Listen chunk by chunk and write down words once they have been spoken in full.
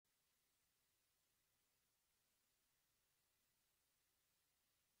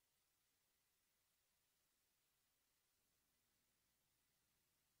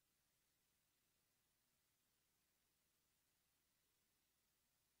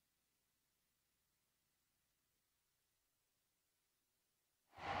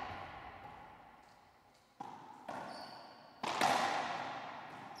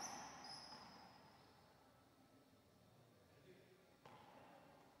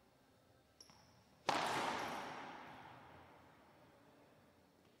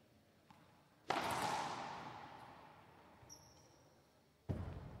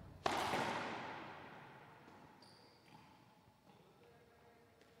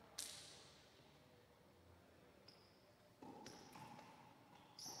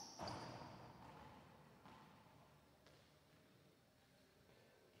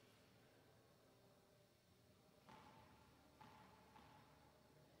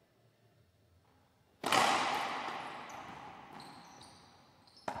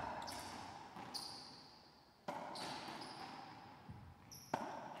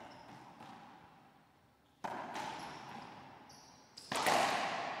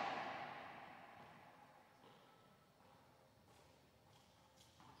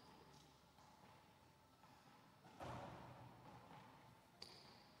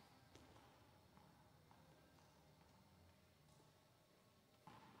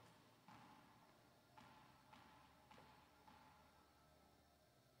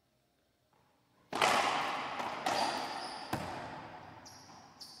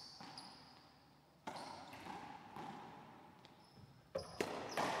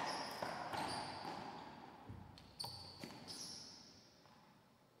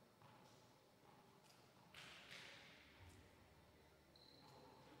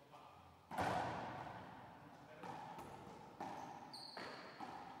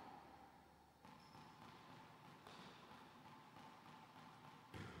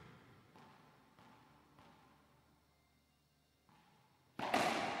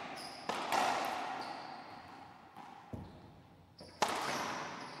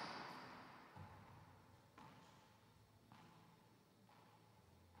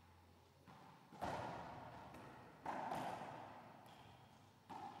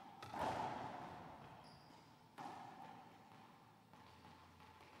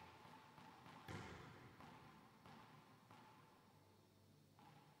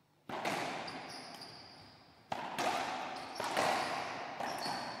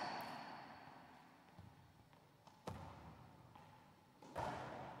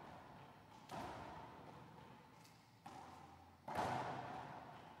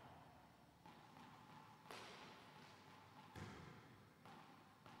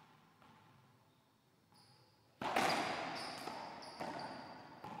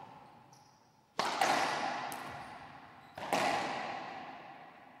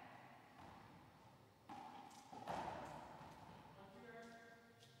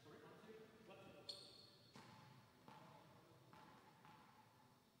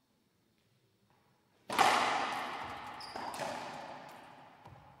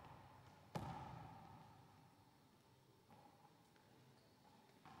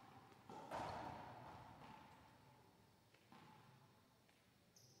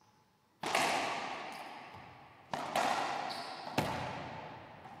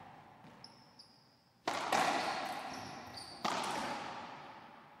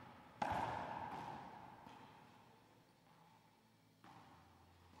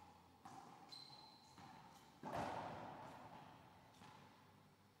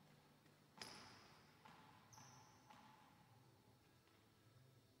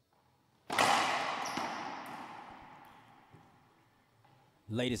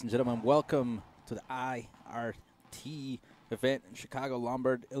Ladies and gentlemen, welcome to the IRT event in Chicago,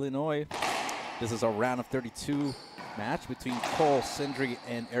 Lombard, Illinois. This is our round of 32 match between Cole Sendrey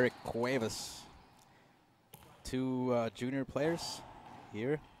and Eric Cuevas. Two junior players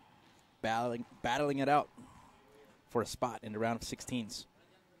here battling it out for a spot in the round of 16s.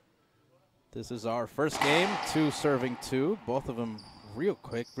 This is our first game, 2 serving 2. Both of them real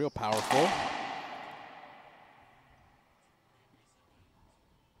quick, real powerful.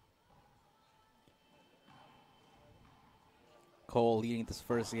 Cole leading this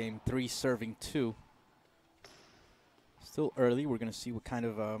first game, 3 serving 2. Still early. We're going to see what kind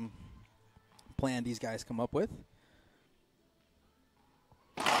of plan these guys come up with.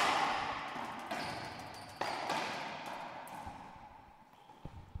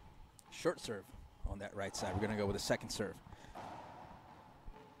 Short serve on that right side. We're going to go with a second serve.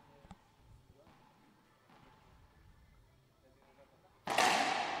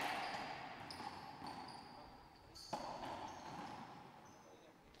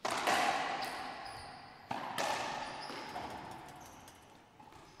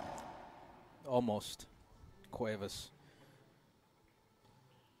 Almost Cuevas.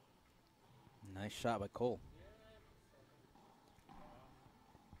 Nice shot by Cole.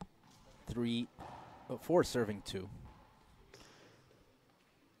 4 serving 2.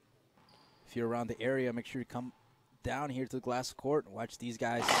 If you're around the area, make sure you come down here to the glass court and watch these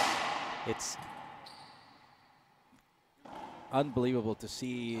guys. It's unbelievable to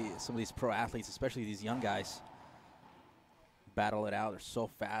see some of these pro athletes, especially these young guys, battle it out. They're so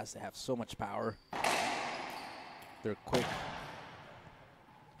fast. They have so much power. They're quick.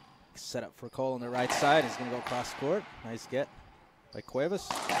 Set up for Cole on the right side. He's going to go across court. Nice get by Cuevas.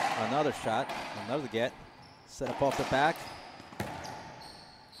 Another shot. Another get. Set up off the back.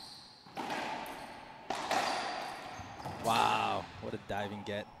 Wow. What a diving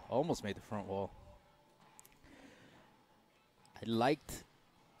get. Almost made the front wall. I liked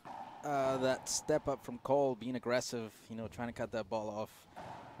that step up from Cole, being aggressive, trying to cut that ball off.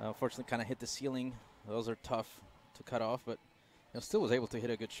 Unfortunately, kind of hit the ceiling. Those are tough to cut off, but still was able to hit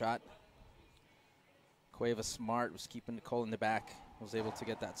a good shot. Cuevas smart, was keeping Cole in the back, was able to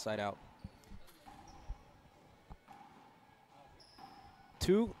get that side out.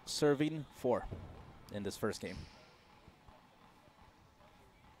 2 serving 4 in this first game.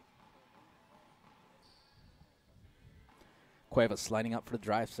 Cuevas lining up for the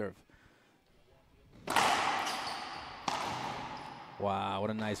drive serve. Wow, what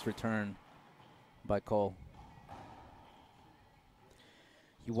a nice return by Cole.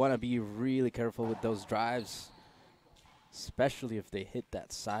 You want to be really careful with those drives, especially if they hit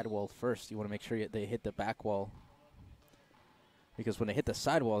that sidewall first. You want to make sure they hit the back wall, because when they hit the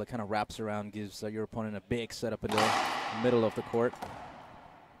sidewall, it kind of wraps around, gives your opponent a big setup in the middle of the court.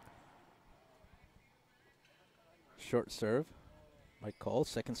 Short serve by Cole,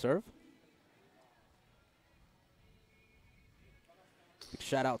 second serve. Big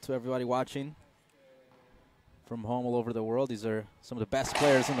shout out to everybody watching from home all over the world. These are some of the best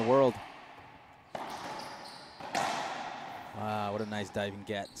players in the world. Wow, what a nice diving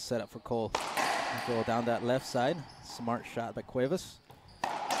get. Set up for Cole. Go down that left side. Smart shot by Cuevas.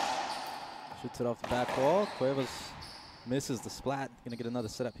 Shoots it off the back wall. Cuevas misses the splat. Gonna get another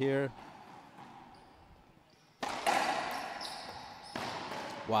setup here.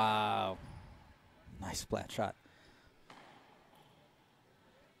 Wow. Nice splat shot.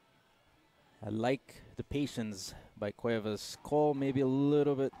 I like the patience by Cuevas. Cole maybe a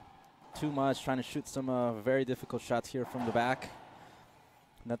little bit too much, trying to shoot some very difficult shots here from the back.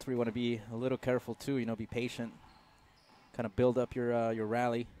 And that's where you want to be a little careful too, be patient. Kind of build up your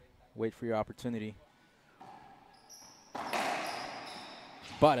rally, wait for your opportunity.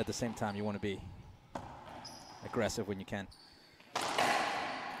 But at the same time, you want to be aggressive when you can.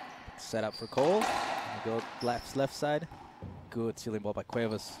 Set up for Cole. Go left side. Good ceiling ball by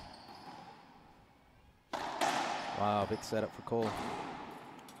Cuevas. Wow, big setup for Cole.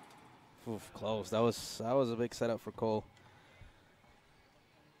 Oof, close. That was a big setup for Cole.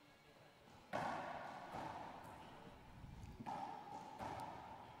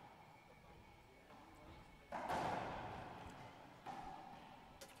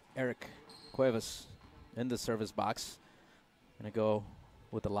 Eric Cuevas in the service box. Gonna go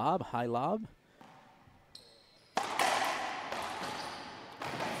with the lob, high lob.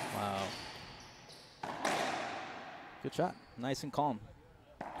 Wow. Good shot. Nice and calm.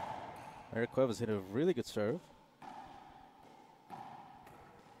 Eric Cuevas hit a really good serve.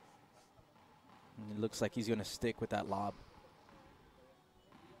 And it looks like he's going to stick with that lob.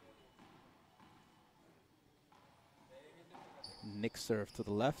 Nick serve to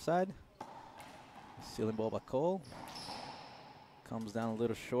the left side. Ceiling ball by Cole. Comes down a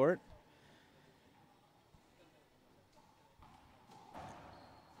little short.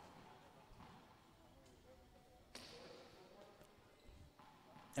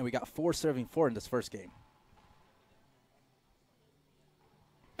 And we got 4 serving 4 in this first game.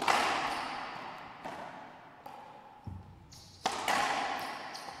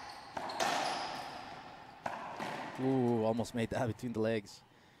 Ooh, almost made that between the legs.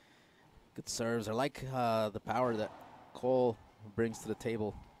 Good serves. I like the power that Cole brings to the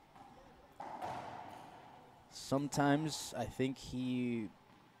table. Sometimes I think he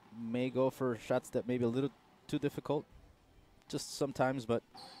may go for shots that may be a little too difficult. Just sometimes, but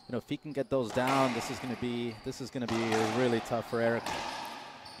you know, if he can get those down, this is gonna be really tough for Eric.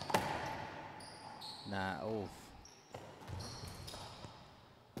 Nah, oh.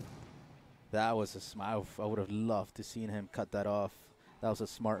 That was a smile. I would have loved to seen him cut that off. That was a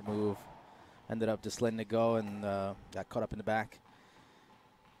smart move. Ended up just letting it go and got caught up in the back.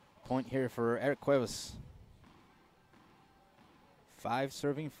 Point here for Eric Cuevas. 5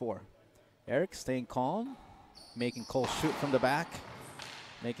 serving 4. Eric staying calm, making Cole shoot from the back,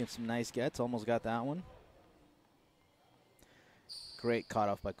 making some nice gets. Almost got that one. Great caught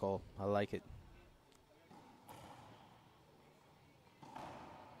off by Cole. I like it.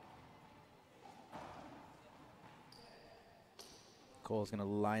 Cole's going to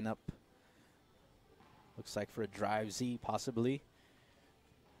line up. Looks like for a drive Z, possibly.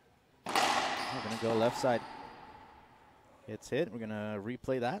 We're going to go left side. It's hit. We're going to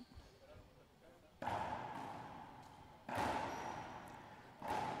replay that.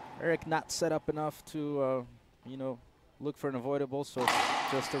 Eric not set up enough to, you know, look for an avoidable, so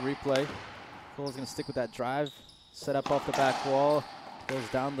just a replay. Cole's going to stick with that drive. Set up off the back wall. Goes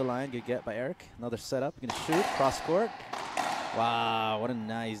down the line. Good get by Eric. Another setup. Going to shoot. Cross court. Wow, what a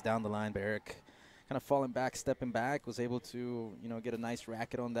nice down the line by Eric. Kind of falling back, stepping back. Was able to, you know, get a nice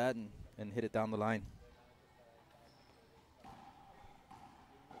racket on that and hit it down the line.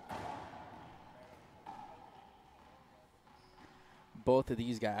 Both of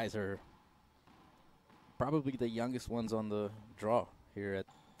these guys are probably the youngest ones on the draw here at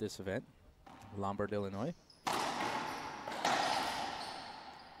this event, Lombard, Illinois.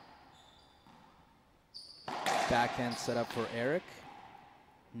 Backhand set up for Eric.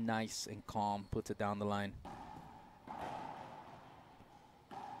 Nice and calm, puts it down the line.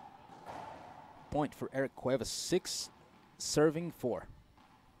 Point for Eric Cuevas, 6 serving 4.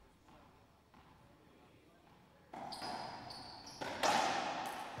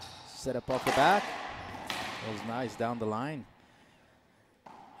 Set up off the back. That was nice down the line.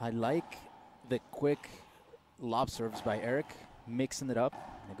 I like the quick lob serves by Eric, mixing it up,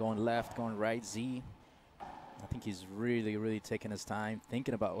 going left, going right, Z. I think he's really, really taking his time,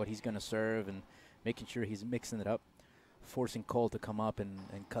 thinking about what he's going to serve and making sure he's mixing it up, forcing Cole to come up and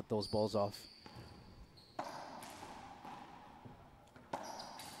cut those balls off.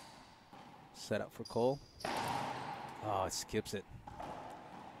 Set up for Cole. Oh, it skips it.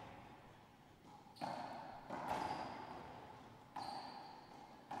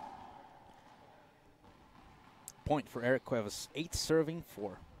 Point for Eric Cuevas, 8 serving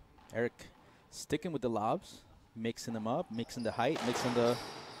 4. Eric sticking with the lobs, mixing them up, mixing the height, mixing the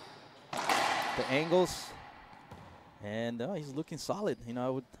angles, and he's looking solid. You know, I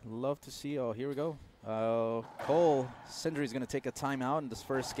would love to see. Oh, here we go. Cole SENDREY is going to take a timeout in this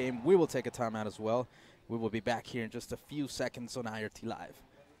first game. We will take a timeout as well. We will be back here in just a few seconds on IRT Live.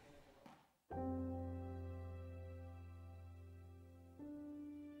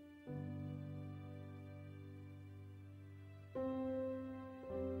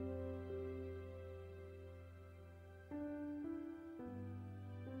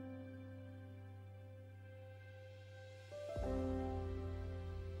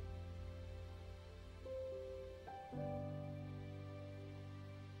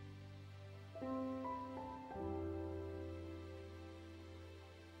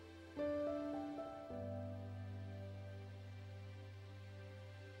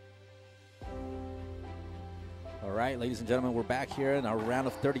 All right, ladies and gentlemen, we're back here in our round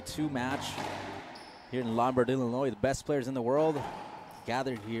of 32 match here in Lombard, Illinois. The best players in the world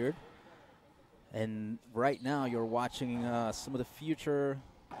gathered here. And right now you're watching some of the future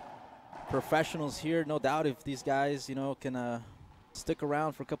professionals here. No doubt if these guys, you know, can stick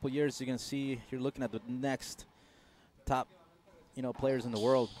around for a couple years, you're going to see, you're looking at the next top, you know, players in the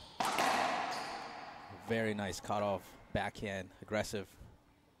world. Very nice cut-off, backhand, aggressive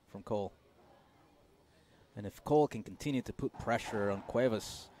from Cole. And if Cole can continue to put pressure on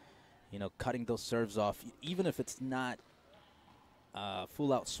Cuevas, you know, cutting those serves off, even if it's not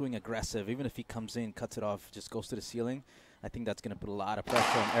full out swing aggressive. Even if he comes in, cuts it off, just goes to the ceiling, I think that's going to put a lot of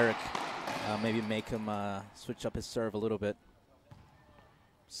pressure on Eric. Maybe make him switch up his serve a little bit.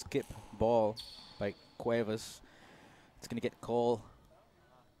 Skip ball by Cuevas. It's going to get Cole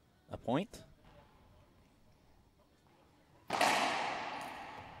a point.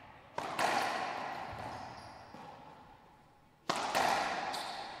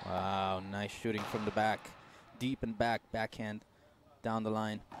 Wow, nice shooting from the back. Deep and back, backhand down the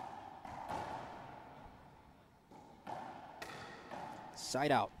line.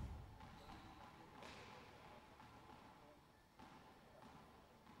 Side out.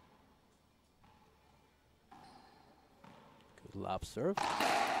 Good lob serve.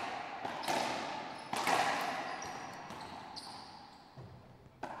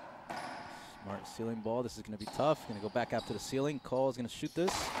 Smart ceiling ball. This is going to be tough. Going to go back after the ceiling. Cole is going to shoot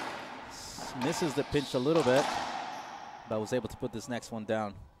this. Misses the pinch a little bit, but was able to put this next one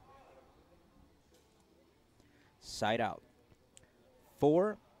down. Side out.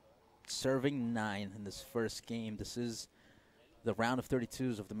 4 serving 9 in this first game. This is the round of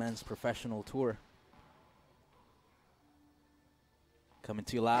 32s of the men's professional tour. Coming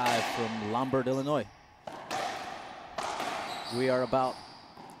to you live from Lombard, Illinois. We are about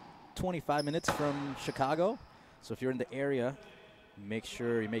 25 minutes from Chicago, so if you're in the area, make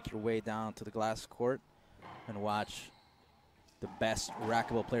sure you make your way down to the glass court and watch the best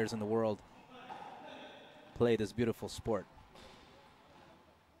racquetball players in the world play this beautiful sport.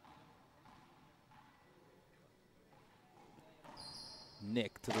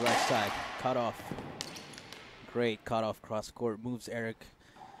 Nick to the right side, cut off. Great cut off cross court, moves Eric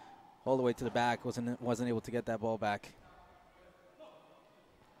all the way to the back, wasn't able to get that ball back.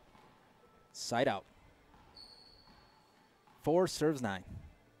 Side out. 4 serves 9.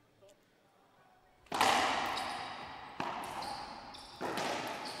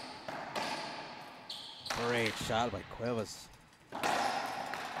 Great shot by Cuevas.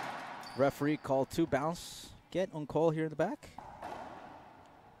 Referee called 2 bounce. Get on Cole here in the back.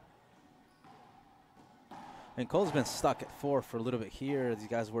 And Cole's been stuck at 4 for a little bit here. These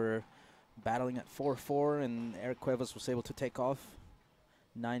guys were battling at 4-4, and Eric Cuevas was able to take off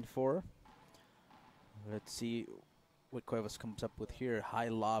 9-4. Let's see what Cuevas comes up with here. High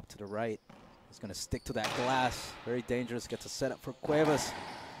lob to the right. He's going to stick to that glass. Very dangerous. Gets a setup for Cuevas.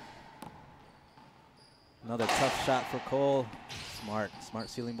 Another tough shot for Cole. Smart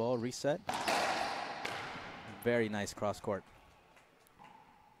ceiling ball. Reset. Very nice cross court.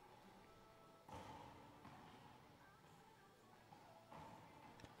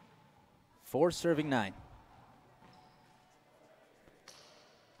 Four serving 9.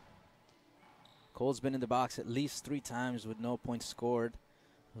 Cole's been in the box at least 3 times with no points scored.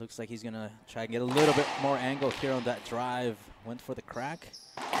 Looks like he's going to try and get a little bit more angle here on that drive. Went for the crack.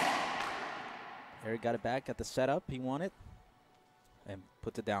 Eric got it back at the setup he wanted and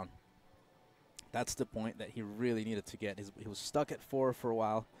put it down. That's the point that he really needed to get. He was stuck at 4 for a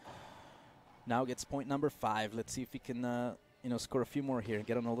while. Now gets point number 5. Let's see if he can score a few more here and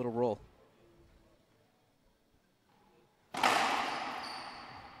get on a little roll.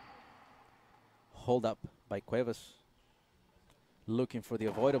 Hold up by Cuevas. Looking for the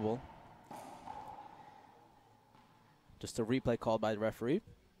avoidable. Just a replay called by the referee.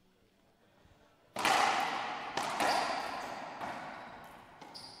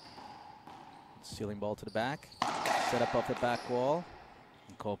 Ceiling ball to the back. Set up off the back wall.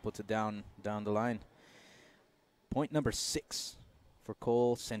 And Cole puts it down the line. Point number 6 for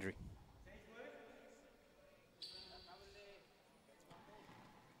Cole Sendrey.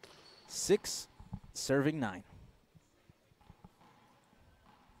 6 serving 9.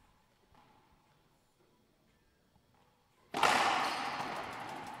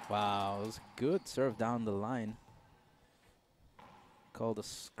 Wow, it was a good serve down the line. Called a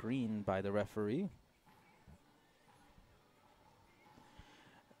screen by the referee.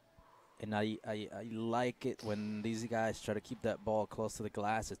 And I like it when these guys try to keep that ball close to the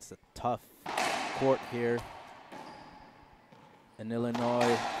glass. It's a tough court here in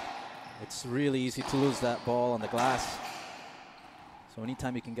Illinois. It's really easy to lose that ball on the glass. So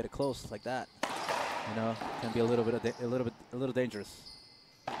anytime you can get it close like that, it can be a little dangerous.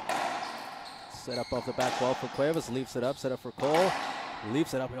 Set up off the back wall for Cuevas, leaves it up, set up for Cole,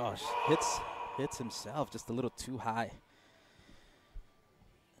 leaves it up. Gosh, hits himself just a little too high.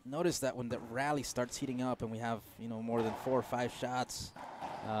 Notice that when the rally starts heating up and we have more than 4 or 5 shots,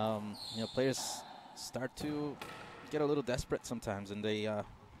 players start to get a little desperate sometimes, and they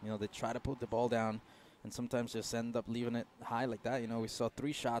they try to put the ball down, and sometimes just end up leaving it high like that. We saw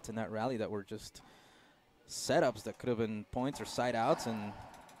 3 shots in that rally that were just setups that could have been points or side outs, and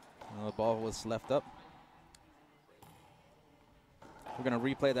the ball was left up. We're going to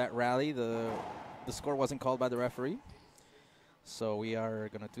replay that rally. The score wasn't called by the referee, so we are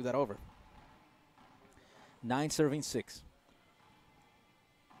going to do that over. 9-6.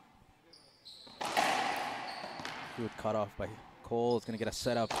 Good cut off by Cole. Is going to get a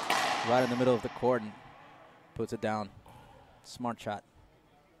setup right in the middle of the court and puts it down. Smart shot.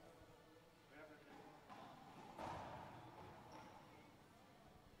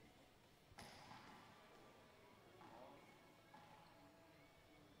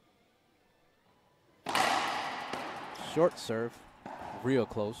 Short serve, real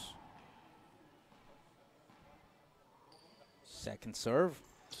close. Second serve.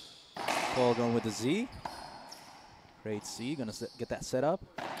 Cole going with the Z. Great C, gonna get that set up.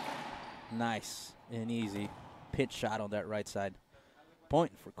 Nice and easy pitch shot on that right side.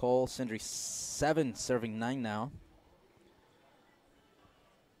 Point for Cole. Sendrey 7, serving 9 now.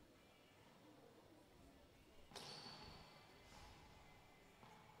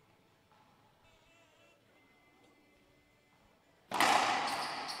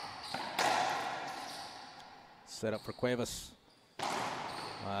 Set up for Cuevas.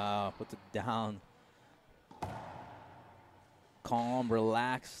 Wow, puts it down. Calm,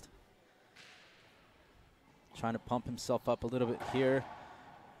 relaxed. Trying to pump himself up a little bit here.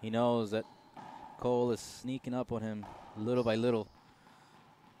 He knows that Cole is sneaking up on him little by little.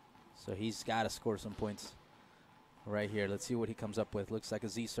 So he's got to score some points right here. Let's see what he comes up with. Looks like a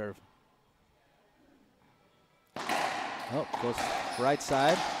Z serve. Oh, goes right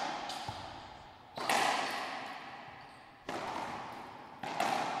side.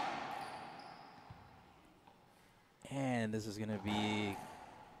 And this is going to be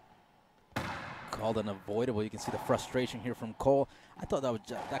called unavoidable. You can see the frustration here from Cole. I thought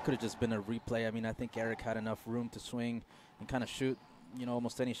that could have just been a replay. I mean, I think Eric had enough room to swing and kind of shoot,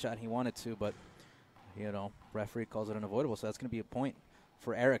 almost any shot he wanted to. But, referee calls it unavoidable. So that's going to be a point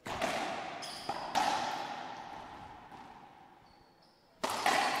for Eric.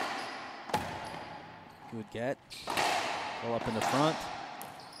 Good get. Ball up in the front.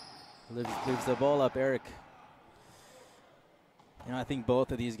 Leaves the ball up, Eric. I think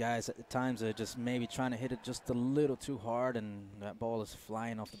both of these guys at times are just maybe trying to hit it just a little too hard, and that ball is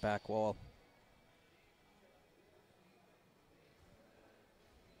flying off the back wall.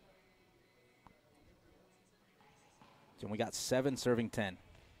 So we got 7 serving 10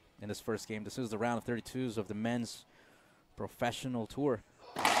 in this first game. This is the round of 32s of the men's professional tour.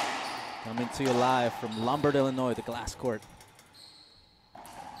 Coming to you live from Lombard, Illinois, the glass court.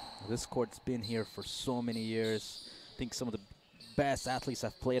 This court's been here for so many years. I think some of the best athletes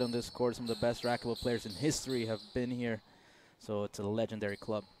have played on this court. Some of the best racquetball players in history have been here. So it's a legendary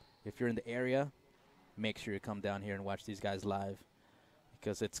club. If you're in the area, make sure you come down here and watch these guys live,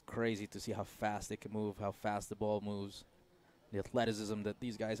 because it's crazy to see how fast they can move, how fast the ball moves, the athleticism that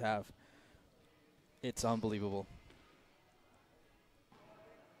these guys have. It's unbelievable.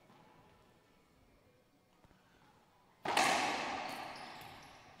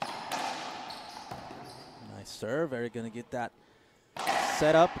 Nice serve. Eric going to get that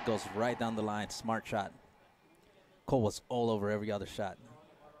set up. It goes right down the line. Smart shot. Cole was all over every other shot.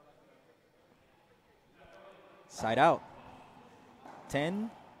 Side out. 10,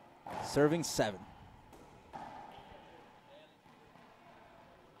 serving 7.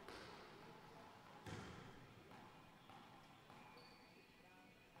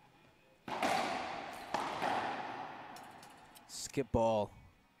 Skip ball.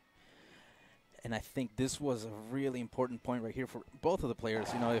 And I think this was a really important point right here for both of the players.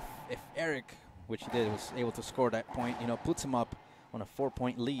 If Eric, which he did, was able to score that point, puts him up on a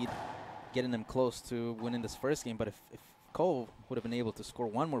 4-point lead, getting him close to winning this first game. But if Cole would have been able to score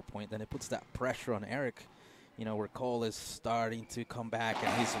one more point, then it puts that pressure on Eric, where Cole is starting to come back,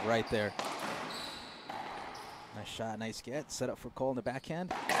 and he's right there. Nice shot, nice get. Set up for Cole in the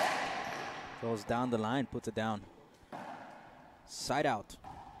backhand. Goes down the line, puts it down. Side out.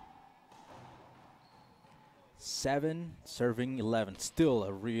 7, serving 11. Still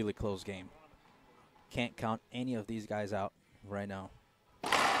a really close game. Can't count any of these guys out right now.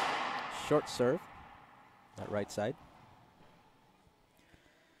 Short serve, that right side.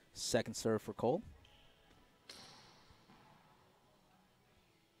 Second serve for Cole.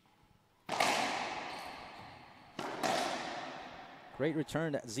 Great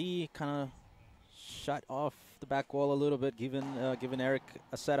return. That Z kind of shot off the back wall a little bit, giving Eric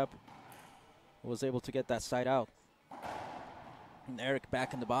a setup. Was able to get that side out. And Eric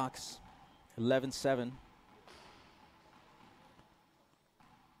back in the box. 11-7.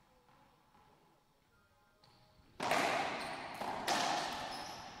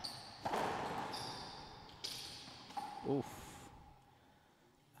 Oof.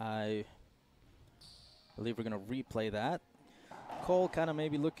 I believe we're going to replay that. Cole kind of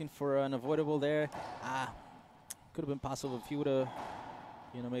maybe looking for an avoidable there. Could have been possible if he would have,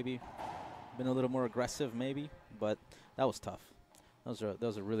 you know, maybe been a little more aggressive maybe, but that was tough. That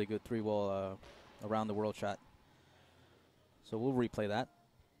was a really good three-wall around the world shot. So we'll replay that.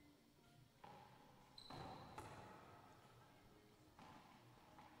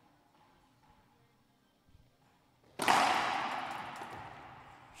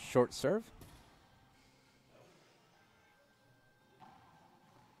 Short serve.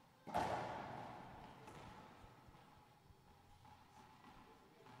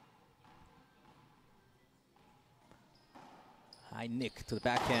 High nick to the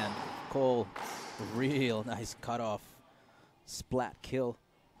backhand. Cole, real nice cutoff. Splat kill.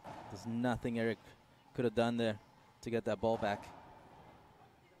 There's nothing Eric could have done there to get that ball back.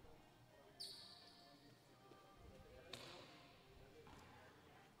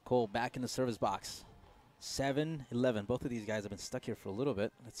 Cole back in the service box. 7-11. Both of these guys have been stuck here for a little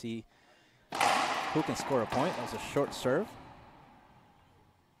bit. Let's see who can score a point. That was a short serve.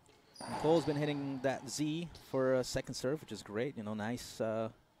 And Cole's been hitting that Z for a second serve, which is great. You know, nice.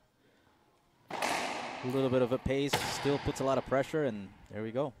 A little bit of a pace. Still puts a lot of pressure, and there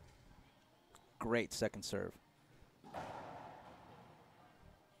we go. Great second serve.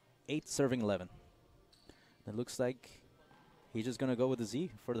 8 serving 11. It looks like he's just going to go with the Z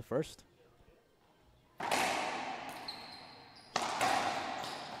for the first.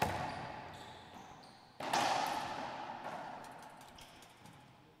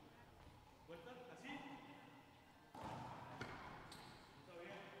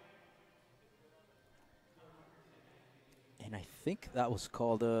 And I think that was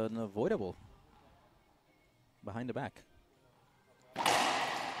called an avoidable behind the back.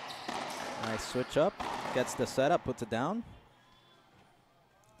 Nice switch up, gets the setup, puts it down.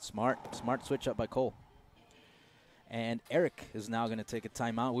 Smart switch up by Cole. And Eric is now going to take a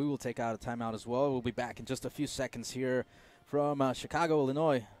timeout. We will take out a timeout as well. We'll be back in just a few seconds here from Chicago,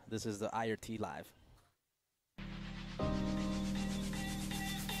 Illinois. This is the IRT Live.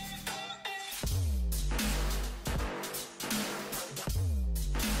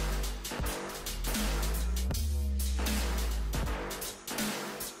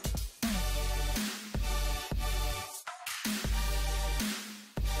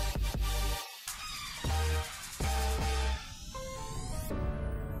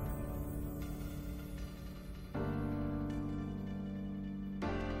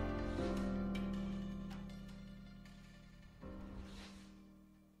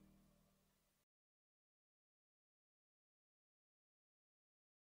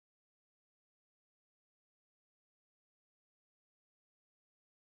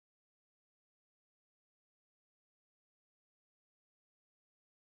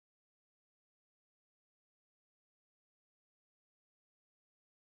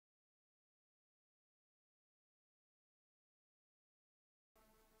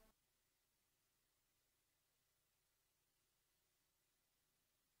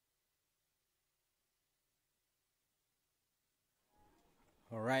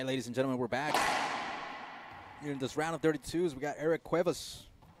 All right, ladies and gentlemen, we're back. Here in this round of 32s, we got Eric Cuevas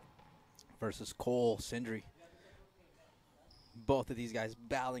versus Cole Sendrey. Both of these guys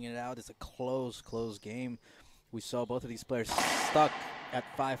battling it out. It's a close game. We saw both of these players stuck at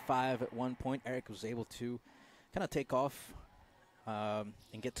 5-5 at one point. Eric was able to kind of take off and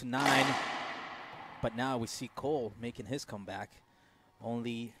get to 9. But now we see Cole making his comeback.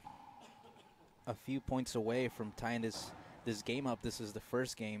 Only a few points away from tying this game up. This is the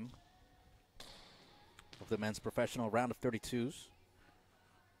first game of the men's professional round of 32s.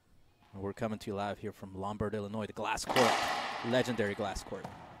 And we're coming to you live here from Lombard, Illinois, the glass court, legendary glass court.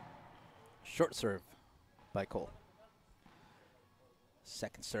 Short serve by Cole.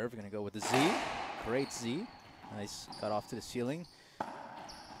 Second serve, we're going to go with the Z. Great Z. Nice cut off to the ceiling.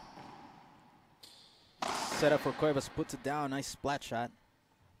 Set up for Cuevas, puts it down. Nice splat shot.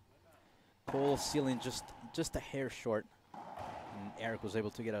 Cole ceiling just a hair short. And Eric was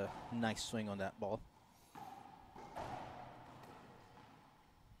able to get a nice swing on that ball.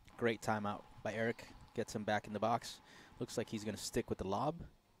 Great timeout by Eric. Gets him back in the box. Looks like he's going to stick with the lob.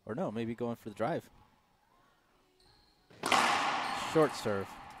 Or no, maybe going for the drive. Short serve.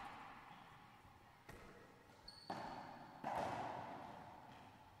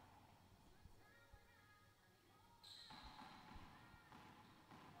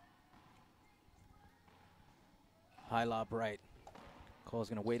 High lob right. Cole's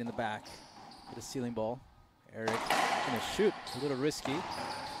going to wait in the back with a ceiling ball. Eric going to shoot. A little risky.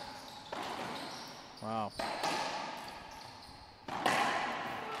 Wow.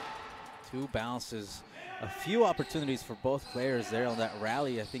 2 bounces. A few opportunities for both players there on that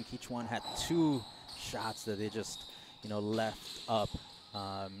rally. I think each one had 2 shots that they just, you know, left up.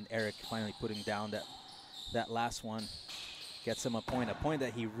 Eric finally putting down that last one. Gets him a point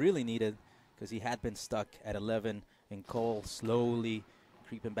that he really needed because he had been stuck at 11, and Cole slowly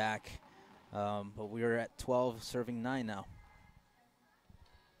creeping back. But we're at 12, serving 9 now.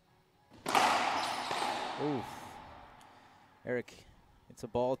 Oof. Eric, it's a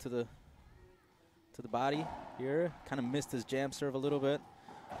ball to the body here. Kind of missed his jam serve a little bit.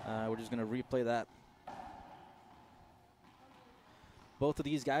 We're just going to replay that. Both of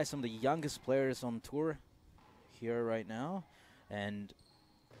these guys, some of the youngest players on tour here right now. And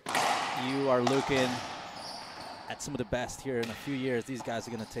you are looking at some of the best here in a few years. These guys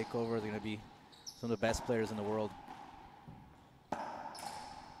are going to take over. They're going to be some of the best players in the world.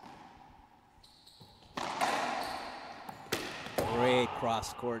 Great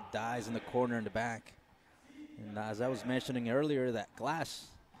cross court, dies in the corner in the back. And as I was mentioning earlier, that glass,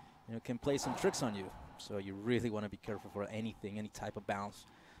 you know, can play some tricks on you. So you really want to be careful for anything, any type of bounce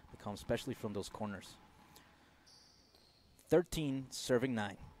that comes, especially from those corners. 13, serving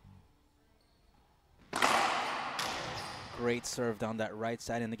 9. Great serve down that right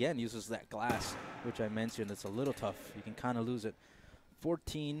side, and again uses that glass, which I mentioned. It's a little tough. You can kind of lose it.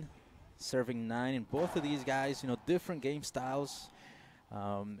 14, serving 9, and both of these guys, you know, different game styles.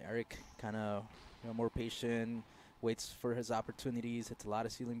 Eric kind of, you know, more patient, waits for his opportunities, hits a lot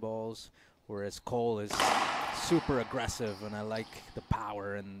of ceiling balls, whereas Cole is super aggressive, and I like the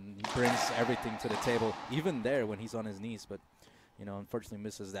power, and he brings everything to the table, even there when he's on his knees, but, you know, unfortunately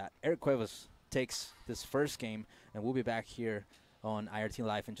misses that. Eric Cuevas takes this first game, and we'll be back here on IRT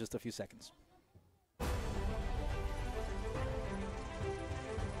Live in just a few seconds.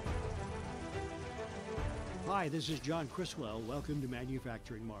 Hi, this is John Criswell. Welcome to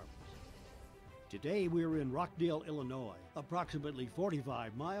Manufacturing Marvels. Today we're in Rockdale, Illinois, approximately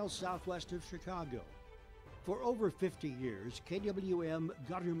 45 miles southwest of Chicago. For over 50 years, KWM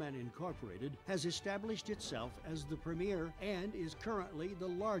Gutterman Incorporated has established itself as the premier and is currently the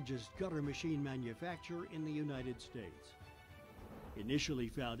largest gutter machine manufacturer in the United States. Initially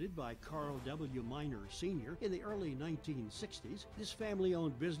founded by Carl W. Miner Sr. in the early 1960s, this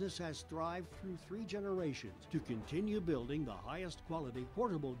family-owned business has thrived through 3 generations to continue building the highest quality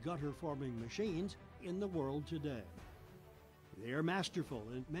portable gutter forming machines in the world today. They are masterful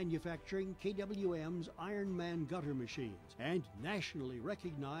in manufacturing KWM's Iron Man gutter machines and nationally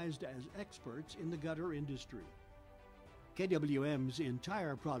recognized as experts in the gutter industry. KWM's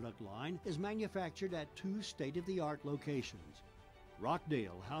entire product line is manufactured at 2 state-of-the-art locations.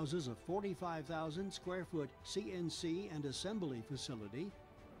 Rockdale houses a 45,000 square foot CNC and assembly facility,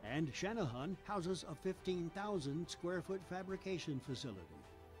 and Shanahan houses a 15,000 square foot fabrication facility.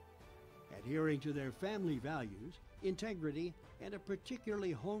 Adhering to their family values, integrity, and a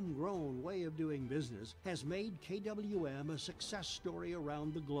particularly homegrown way of doing business has made KWM a success story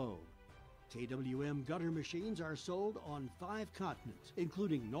around the globe. KWM gutter machines are sold on 5 continents,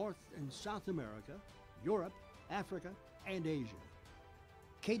 including North and South America, Europe, Africa, and Asia.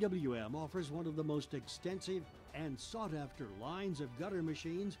 KWM offers one of the most extensive and sought-after lines of gutter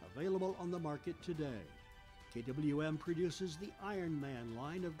machines available on the market today. KWM produces the Iron Man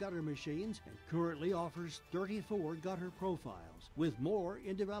line of gutter machines and currently offers 34 gutter profiles, with more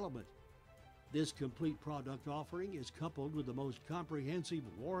in development. This complete product offering is coupled with the most comprehensive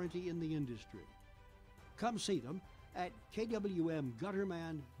warranty in the industry. Come see them at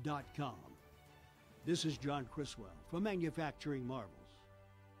kwmgutterman.com. This is John Criswell for Manufacturing Marvels.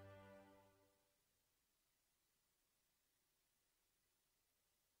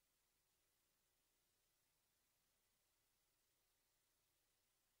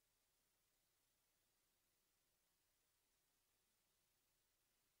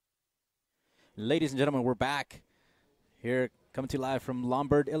 Ladies and gentlemen, we're back here, coming to you live from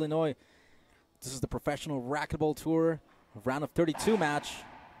Lombard, Illinois. This is the Professional Racquetball Tour round of 32 match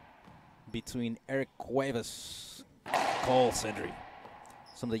between Eric Cuevas, Cole Sendrey.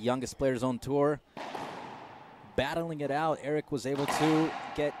 Some of the youngest players on tour battling it out. Eric was able to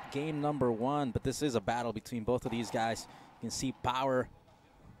get game number 1, but this is a battle between both of these guys. You can see power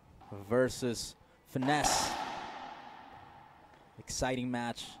versus finesse. Exciting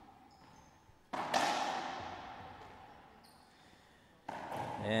match.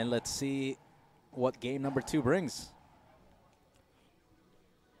 And let's see what game number 2 brings.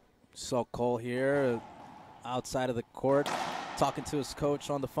 Saw Cole here outside of the court talking to his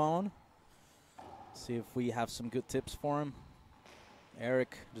coach on the phone. See if we have some good tips for him.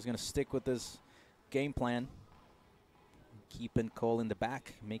 Eric just going to stick with this game plan. keeping Cole in the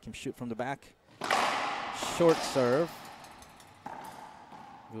back, make him shoot from the back. Short serve.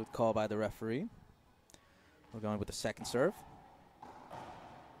 Good call by the referee. We're going with the second serve.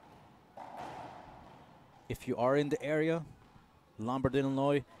 If you are in the area, Lombard,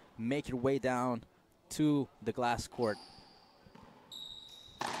 Illinois, make your way down to the glass court.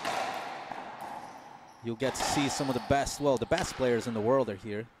 You'll get to see some of the best, well, the best players in the world are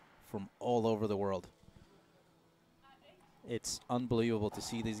here from all over the world. It's unbelievable to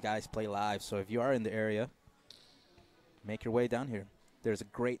see these guys play live. So if you are in the area, make your way down here. There's a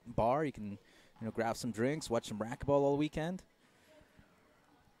great bar. You can, grab some drinks, watch some racquetball all weekend.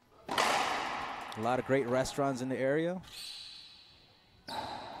 A lot of great restaurants in the area.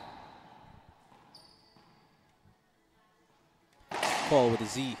 Cole with a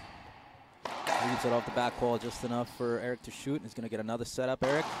Z. Leaves it off the back wall just enough for Eric to shoot. He's going to get another setup,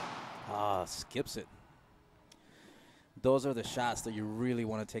 Eric. Skips it. Those are the shots that you really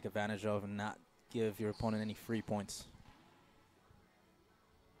want to take advantage of and not give your opponent any free points.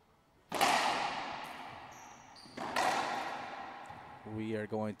 We are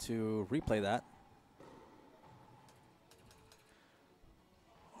going to replay that.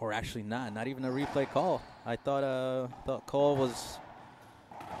 Or actually not even a replay call. I thought Cole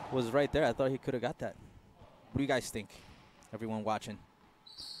was right there. I thought he could have got that. What do you guys think, everyone watching?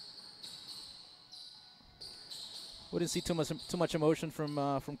 We didn't see too much emotion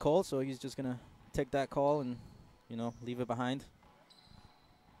from Cole, so he's just gonna take that call and leave it behind.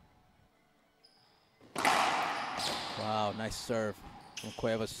 Wow, nice serve from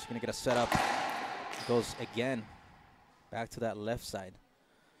Cuevas. Gonna get a setup. Goes again back to that left side.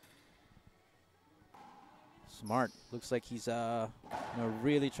 Smart. Looks like he's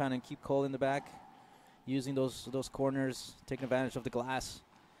really trying to keep Cole in the back, using those corners, taking advantage of the glass.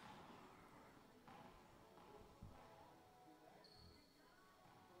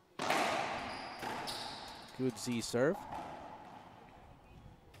 Good Z serve.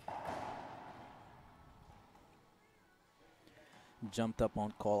 Jumped up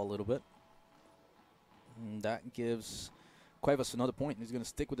on Cole a little bit. And that gives Cuevas another point. He's going to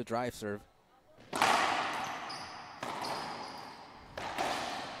stick with the drive serve.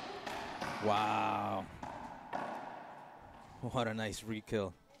 Wow. What a nice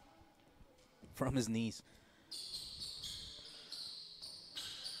re-kill from his knees.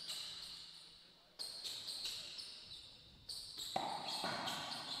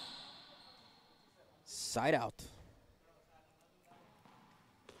 Side out.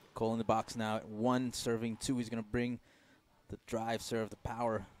 Cole in the box now at 1, serving 2. He's going to bring the drive serve, the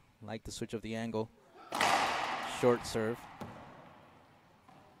power, like the switch of the angle. Short serve.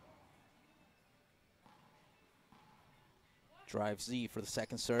 Drive Z for the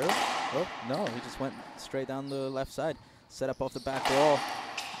second serve. Oh, no, he just went straight down the left side. Set up off the back wall.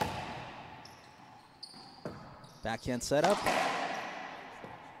 Backhand setup.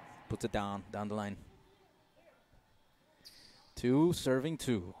 Puts it down the line. 2, serving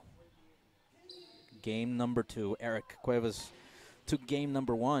 2. Game number 2. Eric Cuevas took game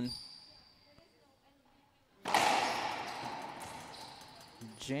number 1.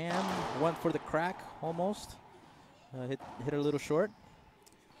 Jam went for the crack almost. Hit a little short.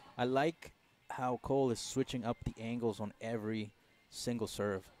 I like how Cole is switching up the angles on every single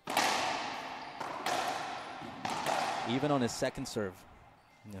serve. Even on his second serve.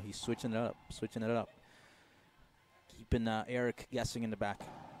 He's switching it up. Keeping Eric guessing in the back.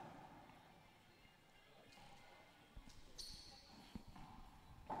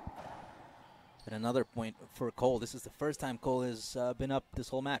 And another point for Cole. This is the first time Cole has been up this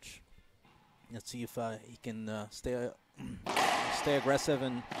whole match. Let's see if he can stay aggressive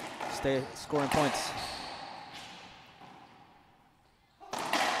and stay scoring points.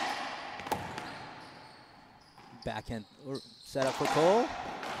 Backhand set up for Cole.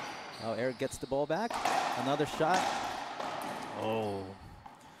 Oh, Eric gets the ball back. Another shot. Oh.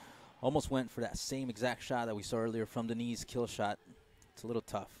 Almost went for that same exact shot that we saw earlier from the knees, kill shot. It's a little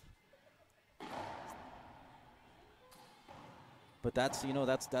tough. But that's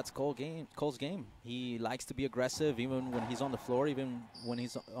Cole's game. He likes to be aggressive even when he's on the floor, even when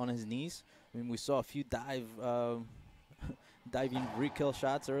he's on his knees. I mean, we saw a few diving re-kill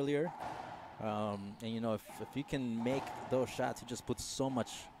shots earlier. And if you can make those shots, it just puts so much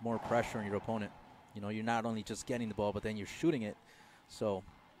more pressure on your opponent. You're not only just getting the ball, but then you're shooting it. So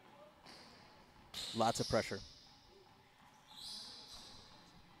lots of pressure.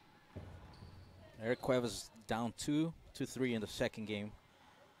 Eric Cuevas down 2-3 in the second game.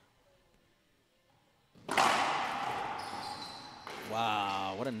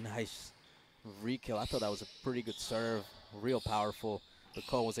 Wow, what a nice re-kill. I thought that was a pretty good serve real powerful. But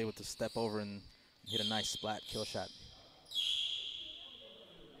Cole was able to step over and hit a nice splat kill shot.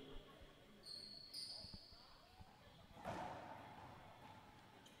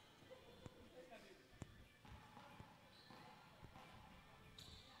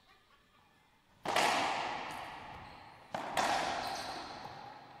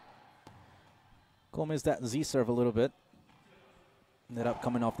 Cole missed that Z serve a little bit. Ended up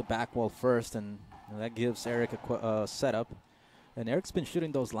coming off the back wall first, and that gives Eric a setup. And Eric's been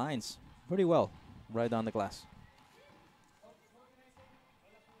shooting those lines pretty well right down the glass.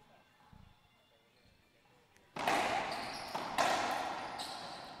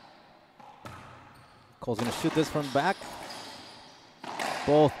 Cole's going to shoot this from back.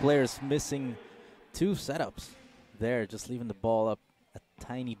 Both players missing 2 setups there, just leaving the ball up a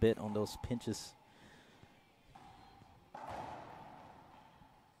tiny bit on those pinches.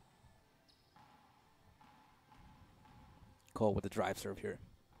 Cole with the drive serve here.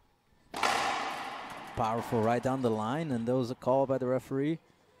 Powerful right down the line, and there was a call by the referee.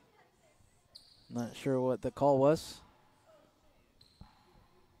 Not sure what the call was.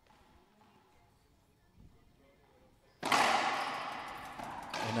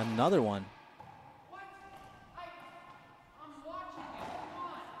 And another one.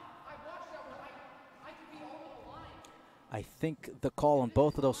 I think the call on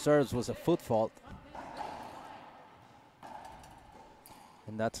both of those serves was a foot fault.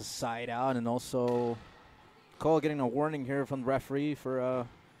 And that's a side out, and also Cole getting a warning here from the referee for,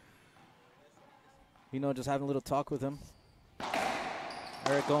 just having a little talk with him.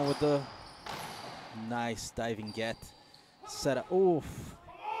 Eric going with the nice diving get. Set up. Oof.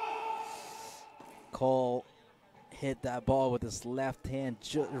 Cole hit that ball with his left hand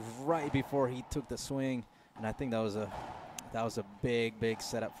right before he took the swing, and I think that was a big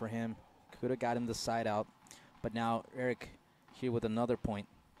setup for him. Could have got him the side out, but now Eric here with another point,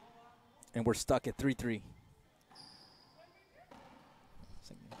 and we're stuck at 3-3.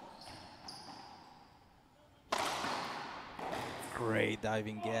 Great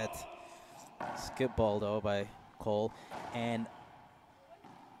diving get. Skip ball though by Cole, and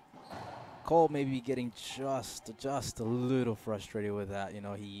Cole may be getting just a little frustrated with that.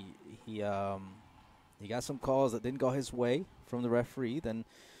 He got some calls that didn't go his way from the referee. Then,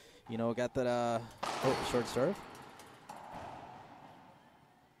 got that short serve.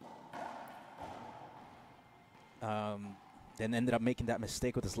 Then ended up making that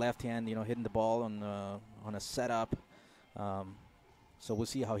mistake with his left hand, hitting the ball on a setup. So we'll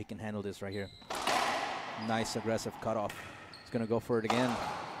see how he can handle this right here. Nice aggressive cutoff. He's going to go for it again.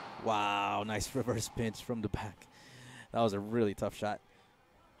 Wow, nice reverse pinch from the back. That was a really tough shot.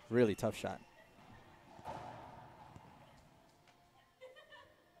 Really tough shot.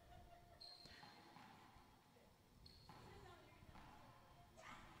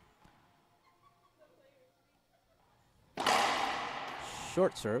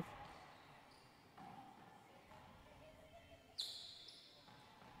 Short serve.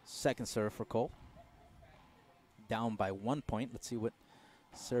 Second serve for Cole. Down by 1 point. Let's see what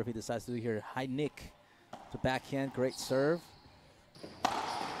serve he decides to do here. High nick to backhand. Great serve.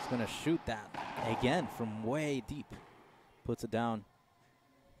 He's going to shoot that again from way deep. Puts it down.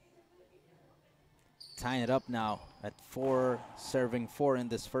 Tying it up now at 4, serving 4 in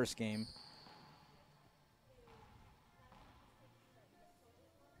this first game.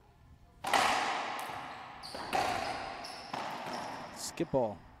 Skip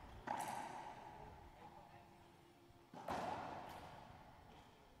ball.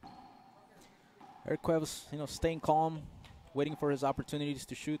 Eric Cuevas, staying calm, waiting for his opportunities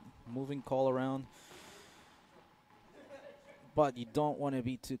to shoot, moving Cole around. But you don't want to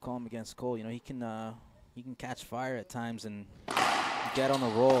be too calm against Cole. He can catch fire at times and get on a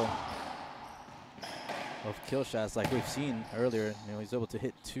roll of kill shots like we've seen earlier. He's able to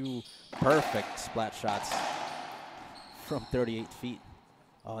hit 2 perfect splat shots from 38 feet.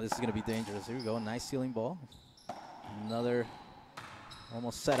 Oh, this is going to be dangerous. Here we go. Nice ceiling ball. Another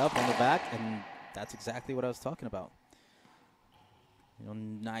almost set up on the back, and that's exactly what I was talking about.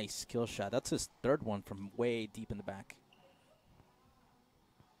 Nice kill shot. That's his 3rd one from way deep in the back.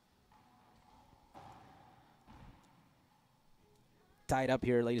 Tied up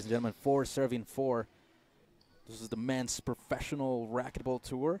here, ladies and gentlemen. 4 serving 4. This is the men's professional racquetball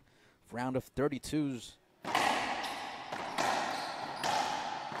tour. Round of 32s.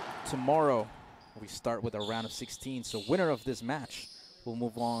 Tomorrow, we start with a round of 16. So winner of this match will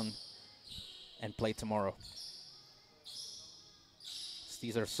move on and play tomorrow.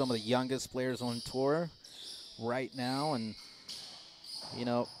 These are some of the youngest players on tour right now, and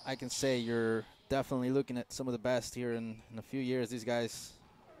I can say you're definitely looking at some of the best here in a few years. These guys,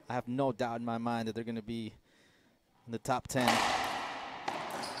 I have no doubt in my mind that they're going to be in the top 10.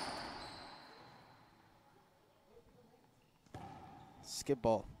 Skip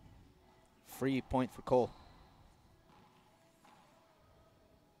ball. Free point for Cole.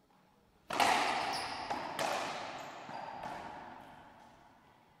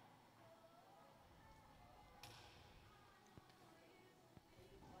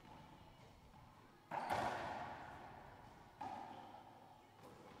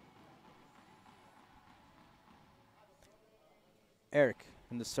 Eric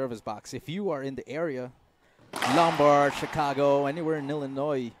in the service box. If you are in the area, Lombard, Chicago, anywhere in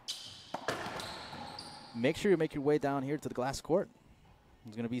Illinois, make sure you make your way down here to the glass court.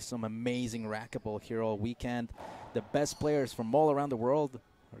 There's going to be some amazing racquetball here all weekend. The best players from all around the world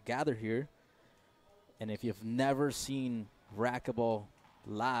are gathered here. And if you've never seen racquetball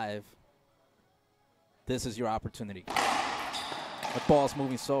live, this is your opportunity. The ball's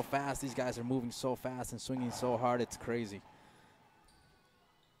moving so fast. These guys are moving so fast and swinging so hard. It's crazy.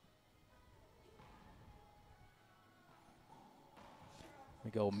 We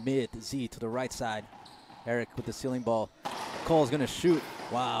go mid Z to the right side. Eric with the ceiling ball. Cole's going to shoot.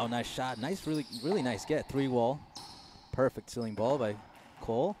 Wow, nice shot. Nice, really nice get. 3-wall. Perfect ceiling ball by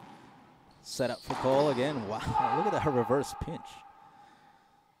Cole. Set up for Cole again. Wow, look at that reverse pinch.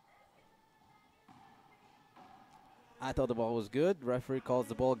 I thought the ball was good. Referee calls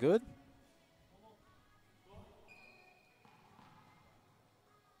the ball good.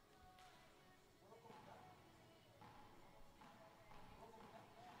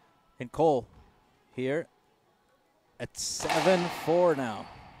 And Cole here at 7-4 now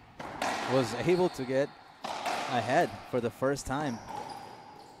was able to get ahead for the first time.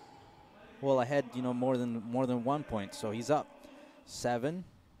 Well, ahead, you know, more than 1 point. So he's up 7,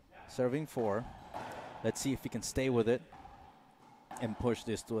 serving 4. Let's see if he can stay with it and push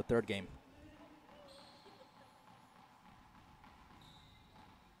this to a third game.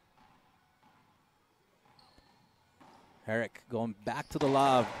 Eric going back to the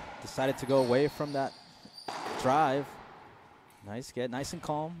lob. Decided to go away from that drive. Nice get, nice and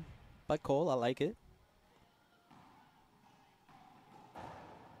calm by Cole. I like it.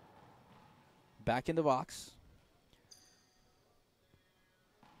 Back in the box.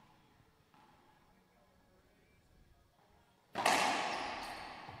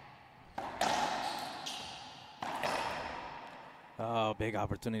 Oh, big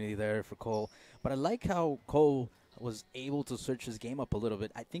opportunity there for Cole. But I like how Cole was able to switch his game up a little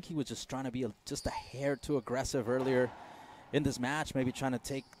bit. I think he was just trying to be just a hair too aggressive earlier in this match, maybe trying to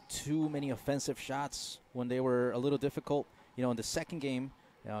take too many offensive shots when they were a little difficult. You know, in the second game,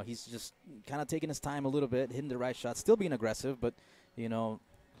 you know, he's just kind of taking his time a little bit, hitting the right shots, still being aggressive, but, you know,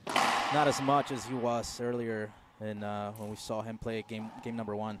 not as much as he was earlier when we saw him play game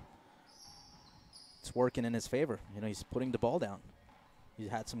number 1. It's working in his favor. You know, he's putting the ball down. He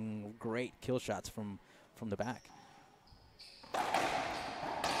had some great kill shots from the back.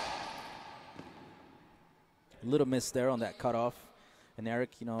 A little miss there on that cutoff. And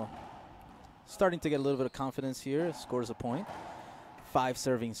Eric, you know, starting to get a little bit of confidence here. Scores a point. 5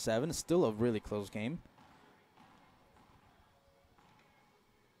 serving 7. Still a really close game.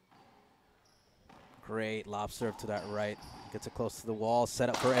 Great lob serve to that right. Gets it close to the wall. Set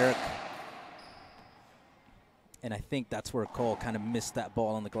up for Eric. And I think that's where Cole kind of missed that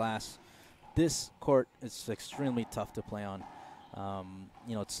ball on the glass. This court is extremely tough to play on.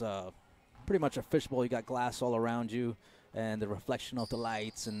 You know, it's pretty much a fishbowl. You got glass all around you and the reflection of the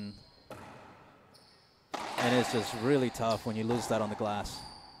lights, and it's just really tough when you lose that on the glass.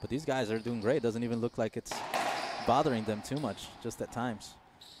 But these guys are doing great. Doesn't even look like it's bothering them too much, just at times.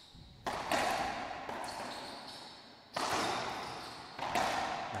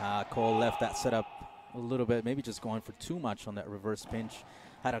 Cole left that setup a little bit, maybe just going for too much on that reverse pinch.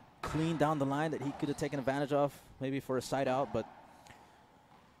 Had a clean down the line that he could have taken advantage of, maybe for a side out, but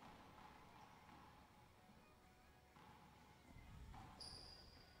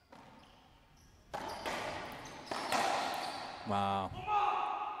wow.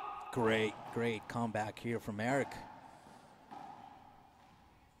 Great comeback here from Eric.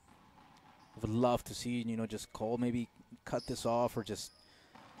 Would love to see, you know, just Cole maybe cut this off, or just,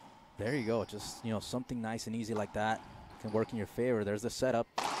 there you go, just, you know, something nice and easy like that can work in your favor. There's the setup.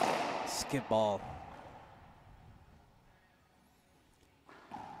 Skip ball.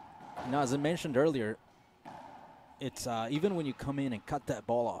 Now, as I mentioned earlier, it's even when you come in and cut that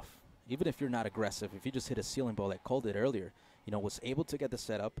ball off, even if you're not aggressive, if you just hit a ceiling ball like Cole did earlier, you know, was able to get the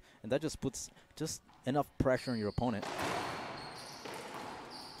setup, and that just puts just enough pressure on your opponent.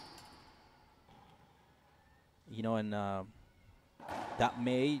 you know, and that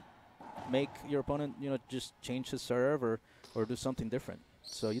may make your opponent, you know, just change his serve or do something different.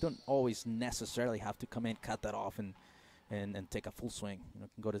 So you don't always necessarily have to come in, cut that off, and take a full swing. You know,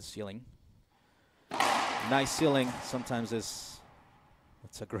 can go to the ceiling. Nice ceiling. Sometimes it's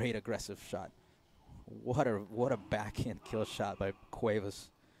a great aggressive shot. What a backhand kill shot by Cuevas.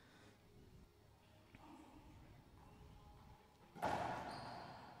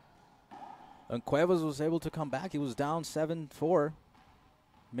 And Cuevas was able to come back. He was down 7-4.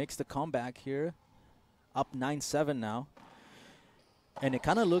 Makes the comeback here. Up 9-7 now. And it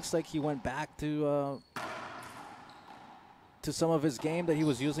kind of looks like he went back to some of his game that he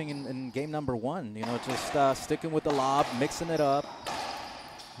was using in game number 1. You know, just sticking with the lob, mixing it up.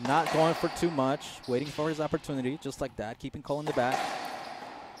 Not going for too much. Waiting for his opportunity, just like that. Keeping Cole in the back.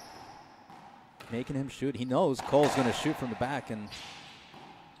 Making him shoot. He knows Cole's going to shoot from the back and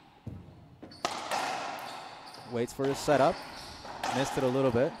waits for his setup. Missed it a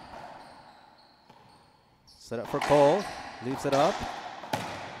little bit. Set up for Cole. Leaves it up.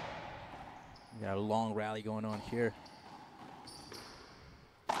 We got a long rally going on here.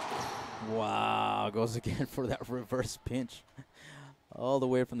 Wow. Goes again for that reverse pinch. All the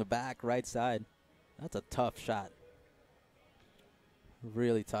way from the back, right side. That's a tough shot.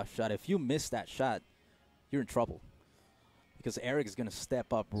 Really tough shot. If you miss that shot, you're in trouble. Because Eric is going to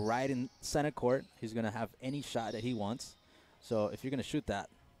step up right in center court. He's going to have any shot that he wants. So if you're going to shoot that,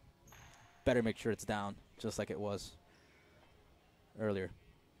 better make sure it's down, just like it was earlier.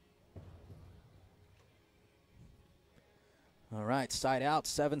 All right, side out,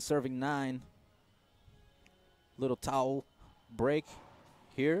 7 serving 9. Little towel break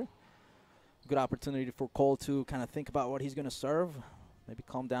here. Good opportunity for Cole to kind of think about what he's going to serve. Maybe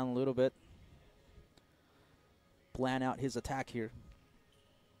calm down a little bit. Plan out his attack here.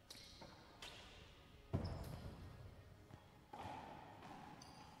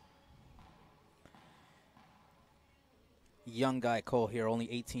 Young guy Cole here,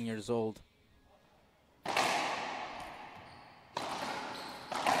 only 18 years old.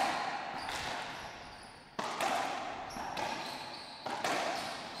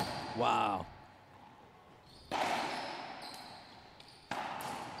 Wow.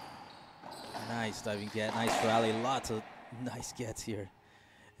 Nice diving get, nice rally, lots of nice gets here.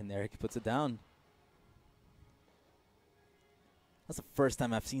 And Eric puts it down. That's the first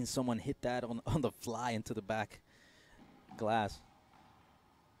time I've seen someone hit that on the fly into the back glass.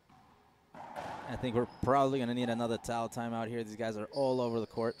 I think we're probably going to need another towel timeout here. These guys are all over the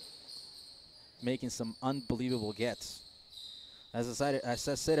court, making some unbelievable gets. As I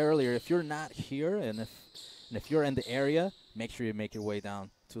said earlier, if you're not here and if you're in the area, make sure you make your way down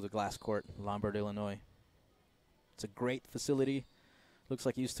to the glass court, Lombard, Illinois. It's a great facility. Looks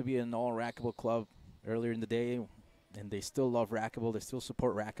like it used to be an all racquetball club earlier in the day, and they still love racquetball. They still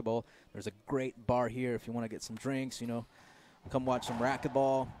support racquetball. There's a great bar here if you want to get some drinks, you know. Come watch some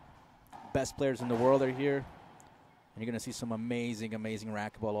racquetball. Best players in the world are here. And you're going to see some amazing, amazing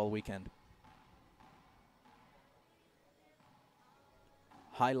racquetball all weekend.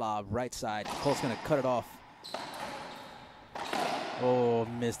 High lob, right side. Cole's going to cut it off. Oh,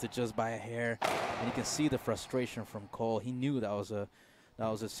 missed it just by a hair. And you can see the frustration from Cole. He knew that was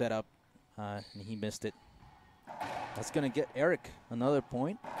a setup, and he missed it. That's going to get Eric another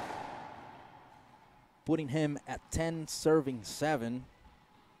point, putting him at 10 serving 7.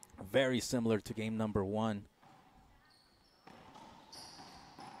 Very similar to game number 1.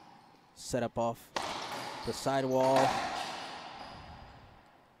 Set up off the sidewall.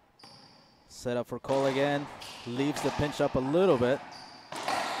 Set up for Cole again. Leaves the pinch up a little bit.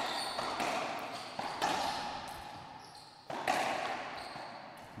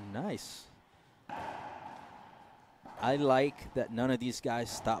 Nice. I like that none of these guys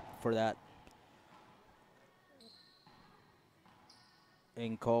stopped for that.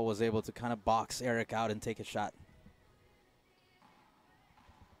 And Cole was able to kind of box Eric out and take a shot.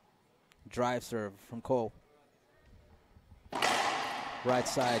 Drive serve from Cole. Right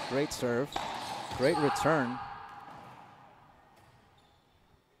side, great serve. Great return.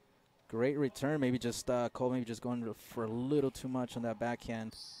 Great return. Maybe just Cole maybe just going for a little too much on that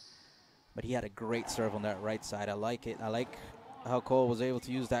backhand. But he had a great serve on that right side. I like it. I like how Cole was able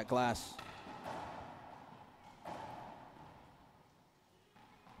to use that glass.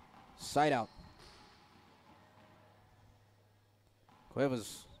 Side out.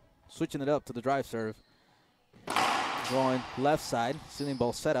 Cuevas switching it up to the drive serve. Going left side, ceiling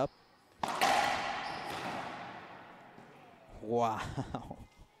ball setup. Wow.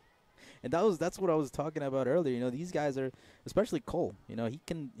 And that's what I was talking about earlier. You know, these guys are, especially Cole, you know, he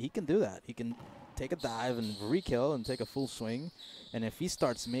can do that. He can take a dive and re-kill and take a full swing. And if he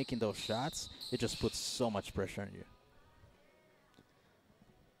starts making those shots, it just puts so much pressure on you.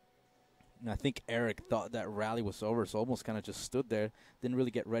 And I think Eric thought that rally was over, so almost kind of just stood there, didn't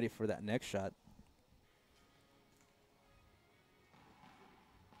really get ready for that next shot.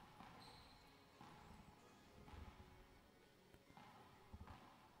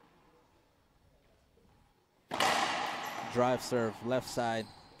 Drive serve, left side.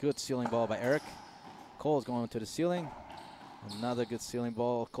 Good ceiling ball by Eric. Cole's going to the ceiling. Another good ceiling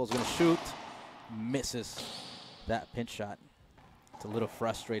ball. Cole's going to shoot. Misses that pinch shot. It's a little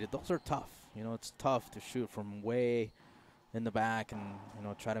frustrated. Those are tough. You know, it's tough to shoot from way in the back and, you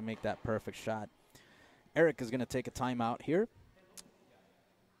know, try to make that perfect shot. Eric is going to take a timeout here.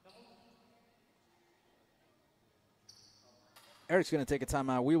 Eric's going to take a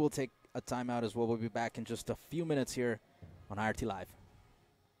timeout. We will take a timeout as well. We'll be back in just a few minutes here on IRT Live.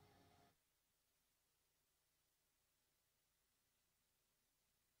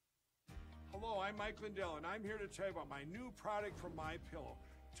 Hello, I'm Mike Lindell, and I'm here to tell you about my new product from MyPillow,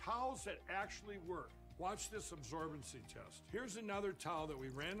 towels that actually work. Watch this absorbency test. Here's another towel that we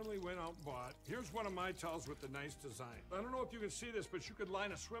randomly went out and bought. Here's one of my towels with the nice design. I don't know if you can see this, but you could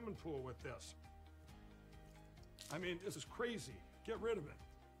line a swimming pool with this. I mean, this is crazy. Get rid of it.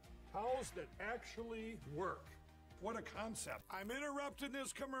 Towels that actually work. What a concept. I'm interrupting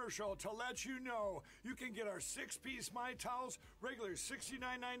this commercial to let you know you can get our 6-piece My Towels, regular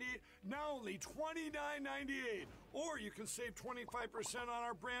 $69.98, now only $29.98. Or you can save 25% on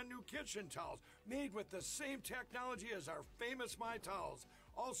our brand new kitchen towels, made with the same technology as our famous My Towels.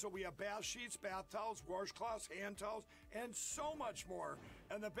 Also, we have bath sheets, bath towels, washcloths, hand towels, and so much more.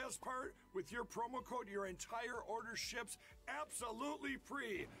 And the best part, with your promo code, your entire order ships absolutely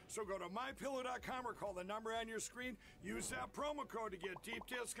free. So go to mypillow.com or call the number on your screen. Use that promo code to get deep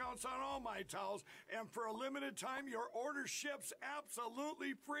discounts on all My Towels. And for a limited time, your order ships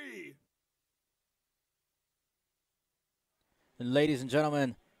absolutely free. And ladies and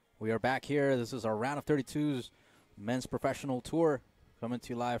gentlemen, we are back here. This is our round of 32's men's professional tour. Coming to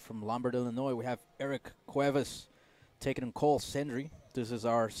you live from Lombard, Illinois. We have Eric CUEVAS taking on Cole Sendrey. This is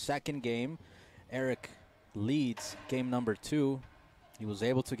our second game. Eric leads game number 2. He was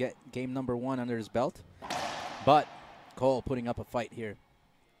able to get game number 1 under his belt. But Cole putting up a fight here.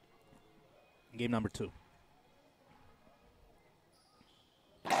 Game number 2.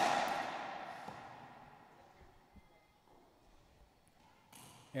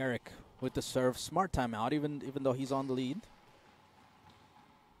 Eric with the serve. Smart timeout, even though he's on the lead.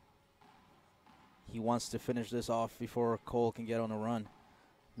 He wants to finish this off before Cole can get on a run.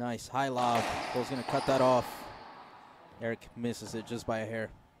 Nice high lob. Cole's going to cut that off. Eric misses it just by a hair.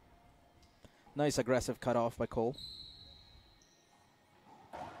 Nice aggressive cut off by Cole.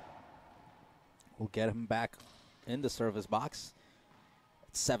 We'll get him back in the service box.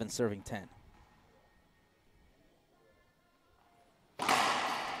 It's 7 serving 10.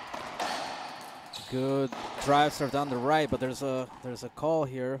 Good drive serve down the right, but there's a call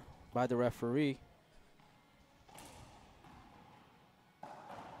here by the referee.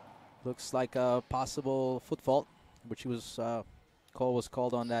 Looks like a possible foot fault, which was Cole was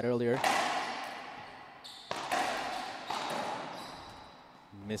called on that earlier.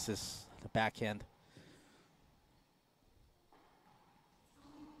 Misses the backhand.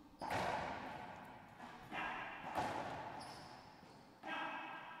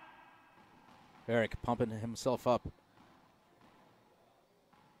 Eric pumping himself up.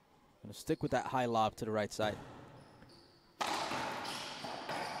 Gonna stick with that high lob to the right side.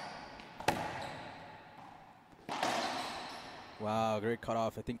 Wow, great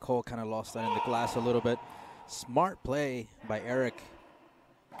cutoff. I think Cole kind of lost that in the glass a little bit. Smart play by Eric.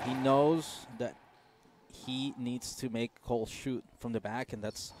 He knows that he needs to make Cole shoot from the back, and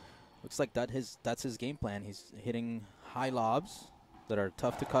that's looks like that's his game plan. He's hitting high lobs that are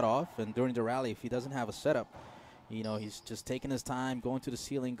tough to cut off, and during the rally, if he doesn't have a setup, you know, he's just taking his time, going to the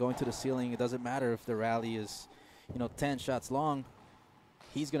ceiling. It doesn't matter if the rally is, 10 shots long.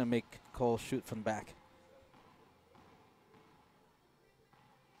 He's going to make Cole shoot from the back.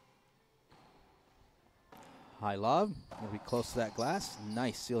 High lob. Going to be close to that glass.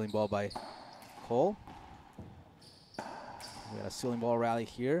 Nice ceiling ball by Cole. We got a ceiling ball rally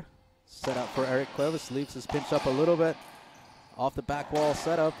here. Set up for Eric CUEVAS. Leaves his pinch up a little bit. Off the back wall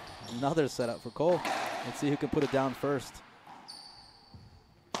setup. Another setup for Cole. Let's see who can put it down first.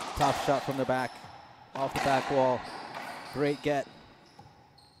 Tough shot from the back. Off the back wall. Great get.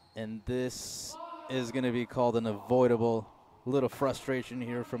 And this is going to be called an avoidable. Little frustration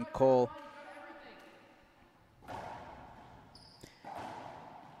here from Cole.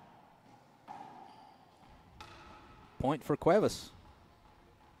 Point for Cuevas.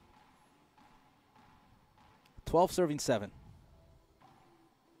 12 serving 7.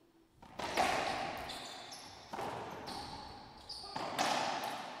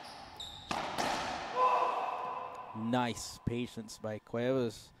 Nice patience by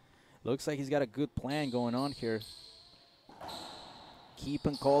Cuevas. Looks like he's got a good plan going on here.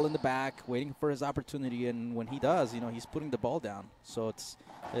 Keeping Cole in the back, waiting for his opportunity, and when he does, you know, he's putting the ball down. So it's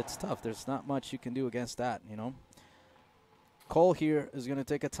tough. There's not much you can do against that, you know. Cole here is going to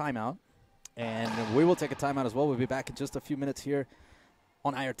take a timeout, and we will take a timeout as well. We'll be back in just a few minutes here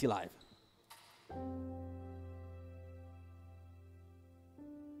on IRT Live.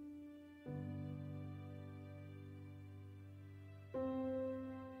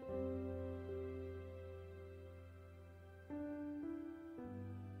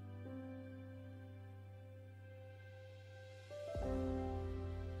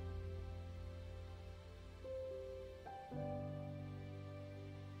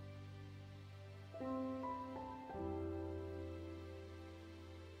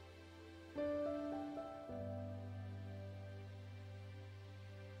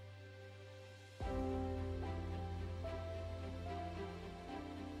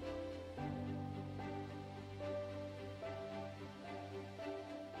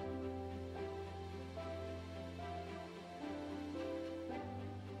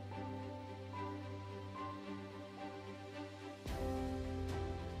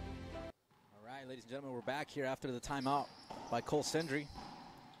 Ladies and gentlemen, we're back here after the timeout by Cole Sendrey.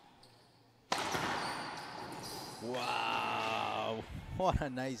 Wow, what a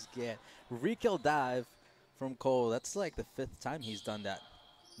nice get. Re-kill dive from Cole. That's like the 5th time he's done that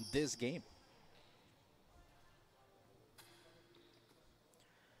this game.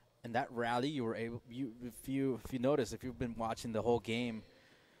 And that rally, you were able, if you notice, if you've been watching the whole game,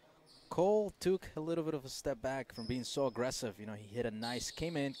 Cole took a little bit of a step back from being so aggressive. You know, he hit a nice,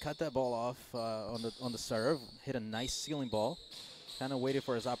 came in, cut that ball off on the serve, hit a nice ceiling ball, kind of waited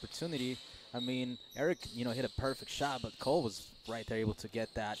for his opportunity. I mean, Eric, you know, hit a perfect shot, but Cole was right there able to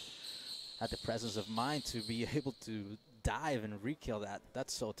get that, had the presence of mind to be able to dive and re-kill that.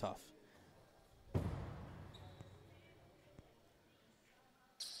 That's so tough.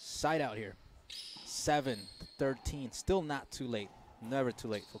 Side out here, 7-13, still not too late. Never too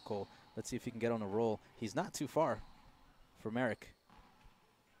late for Cole. Let's see if he can get on a roll. He's not too far from Eric.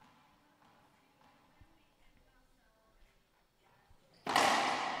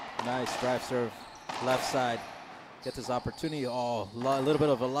 Nice drive serve, left side. Gets his opportunity. Oh, a little bit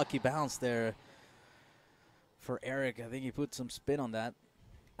of a lucky bounce there for Eric. I think he put some spin on that.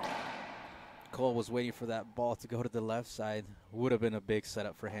 Cole was waiting for that ball to go to the left side. Would have been a big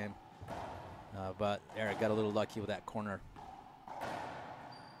setup for him. But Eric got a little lucky with that corner.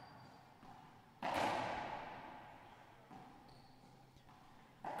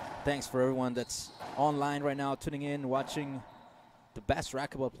 Thanks for everyone that's online right now, tuning in, watching the best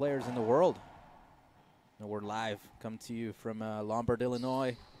racquetball players in the world. And we're live, come to you from Lombard,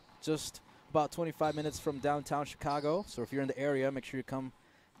 Illinois, just about 25 minutes from downtown Chicago. So if you're in the area, make sure you come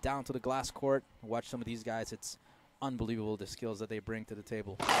down to the glass court and watch some of these guys. It's unbelievable the skills that they bring to the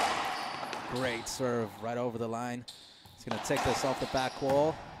table. Great serve right over the line. He's going to take this off the back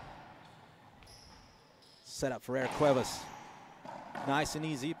wall. Set up for Eric Cuevas. Nice and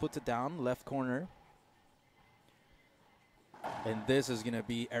easy, puts it down, left corner. And this is going to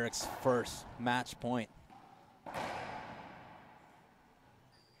be Eric's first match point.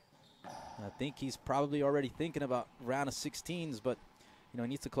 I think he's probably already thinking about round of 16s, but you know, he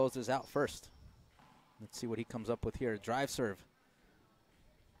needs to close this out first. Let's see what he comes up with here. Drive serve.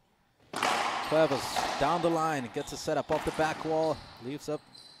 Cuevas down the line, gets a setup off the back wall, leaves up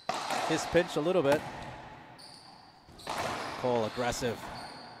his pinch a little bit. Cole aggressive.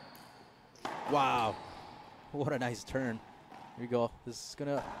 Wow, what a nice turn. Here we go. This is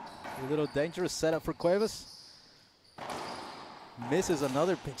gonna be a little dangerous setup for Cuevas. Misses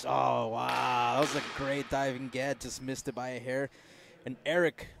another pitch. Oh, wow, that was a great diving get. Just missed it by a hair. And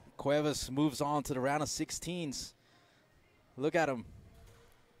Eric Cuevas moves on to the round of 16s. Look at him.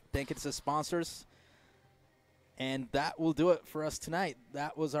 Thanking his sponsors. And that will do it for us tonight.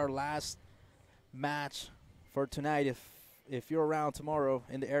 That was our last match for tonight. If you're around tomorrow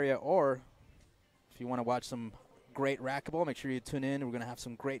in the area, or if you want to watch some great racquetball, make sure you tune in. We're going to have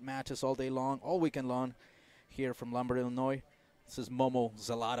some great matches all day long, all weekend long, here from Lombard, Illinois. This is Momo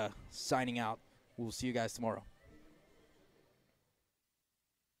Zalata signing out. We'll see you guys tomorrow.